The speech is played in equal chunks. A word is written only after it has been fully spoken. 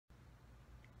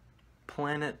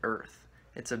planet Earth.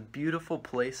 It's a beautiful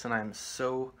place and I'm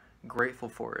so grateful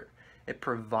for it. It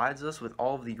provides us with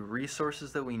all of the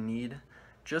resources that we need,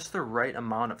 just the right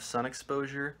amount of sun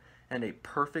exposure, and a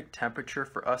perfect temperature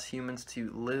for us humans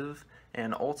to live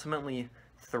and ultimately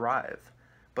thrive.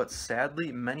 But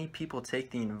sadly, many people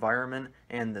take the environment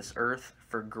and this Earth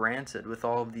for granted with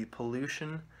all of the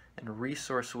pollution and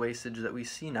resource wastage that we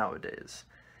see nowadays.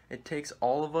 It takes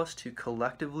all of us to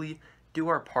collectively do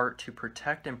our part to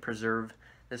protect and preserve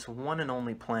this one and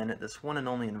only planet, this one and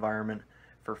only environment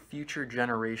for future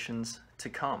generations to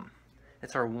come.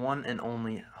 It's our one and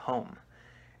only home.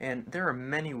 And there are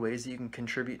many ways that you can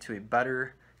contribute to a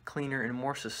better, cleaner, and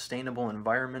more sustainable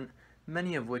environment,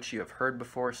 many of which you have heard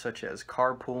before, such as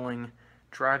carpooling,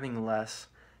 driving less,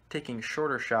 taking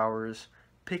shorter showers,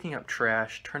 picking up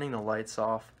trash, turning the lights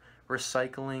off,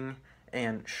 recycling,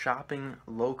 and shopping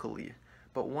locally.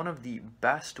 But one of the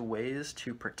best ways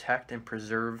to protect and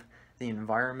preserve the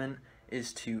environment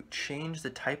is to change the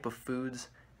type of foods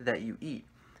that you eat.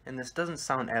 And this doesn't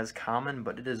sound as common,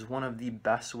 but it is one of the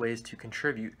best ways to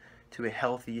contribute to a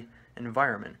healthy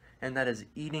environment, and that is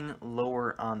eating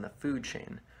lower on the food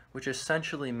chain, which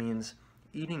essentially means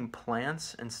eating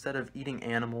plants instead of eating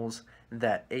animals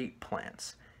that ate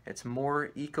plants. It's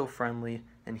more eco-friendly,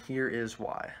 and here is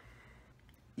why.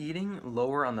 Eating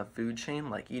lower on the food chain,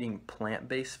 like eating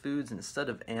plant-based foods instead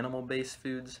of animal-based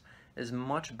foods, is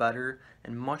much better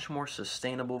and much more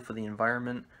sustainable for the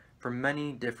environment for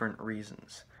many different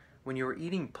reasons. When you are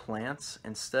eating plants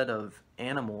instead of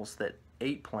animals that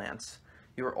ate plants,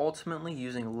 you are ultimately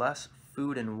using less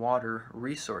food and water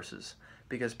resources,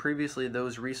 because previously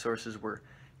those resources were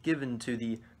given to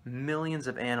the millions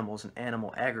of animals in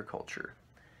animal agriculture.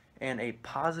 And a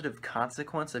positive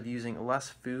consequence of using less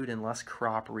food and less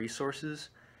crop resources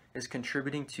is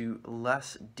contributing to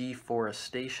less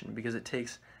deforestation, because it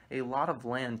takes a lot of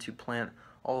land to plant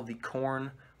all of the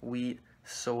corn, wheat,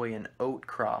 soy, and oat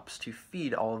crops to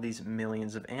feed all of these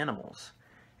millions of animals.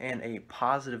 And a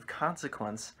positive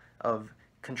consequence of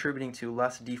contributing to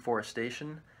less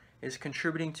deforestation is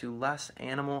contributing to less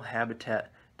animal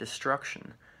habitat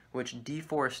destruction, which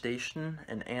deforestation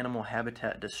and animal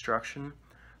habitat destruction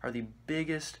are the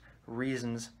biggest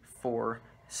reasons for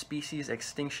species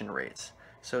extinction rates.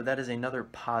 So that is another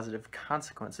positive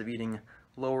consequence of eating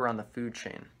lower on the food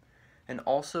chain. And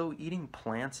also, eating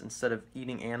plants instead of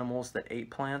eating animals that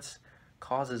ate plants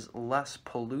causes less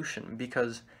pollution,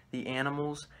 because the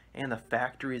animals and the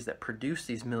factories that produce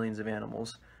these millions of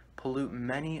animals pollute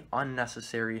many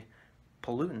unnecessary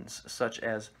pollutants, such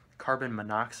as carbon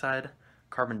monoxide,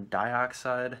 carbon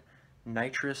dioxide,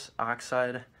 nitrous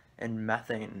oxide, and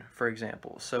methane, for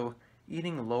example. So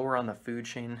eating lower on the food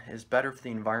chain is better for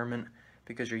the environment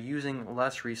because you're using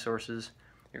less resources,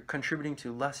 you're contributing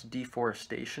to less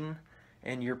deforestation,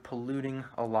 and you're polluting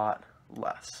a lot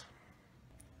less.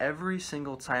 Every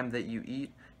single time that you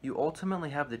eat, you ultimately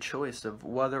have the choice of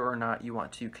whether or not you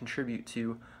want to contribute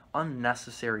to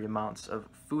unnecessary amounts of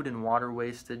food and water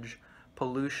wastage,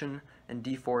 pollution, and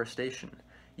deforestation.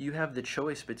 You have the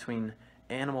choice between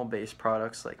animal-based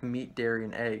products like meat, dairy,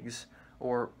 and eggs,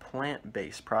 or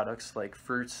plant-based products like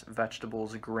fruits,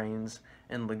 vegetables, grains,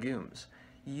 and legumes.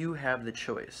 You have the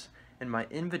choice. And my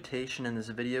invitation in this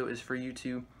video is for you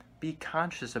to be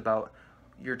conscious about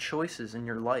your choices in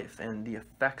your life and the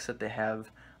effects that they have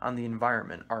on the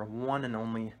environment, our one and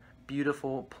only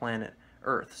beautiful planet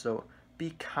Earth. So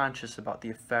be conscious about the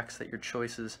effects that your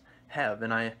choices have,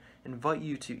 and I invite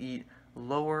you to eat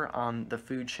lower on the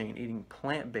food chain, eating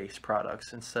plant-based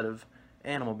products instead of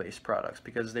animal-based products,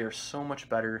 because they are so much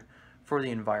better for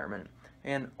the environment.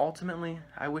 And ultimately,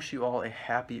 I wish you all a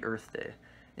happy Earth Day.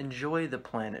 Enjoy the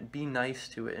planet, be nice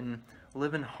to it, and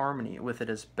live in harmony with it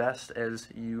as best as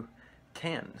you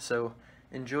can. So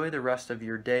enjoy the rest of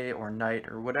your day or night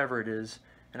or whatever it is,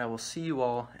 and I will see you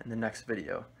all in the next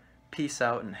video. Peace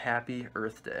out and happy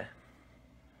Earth Day.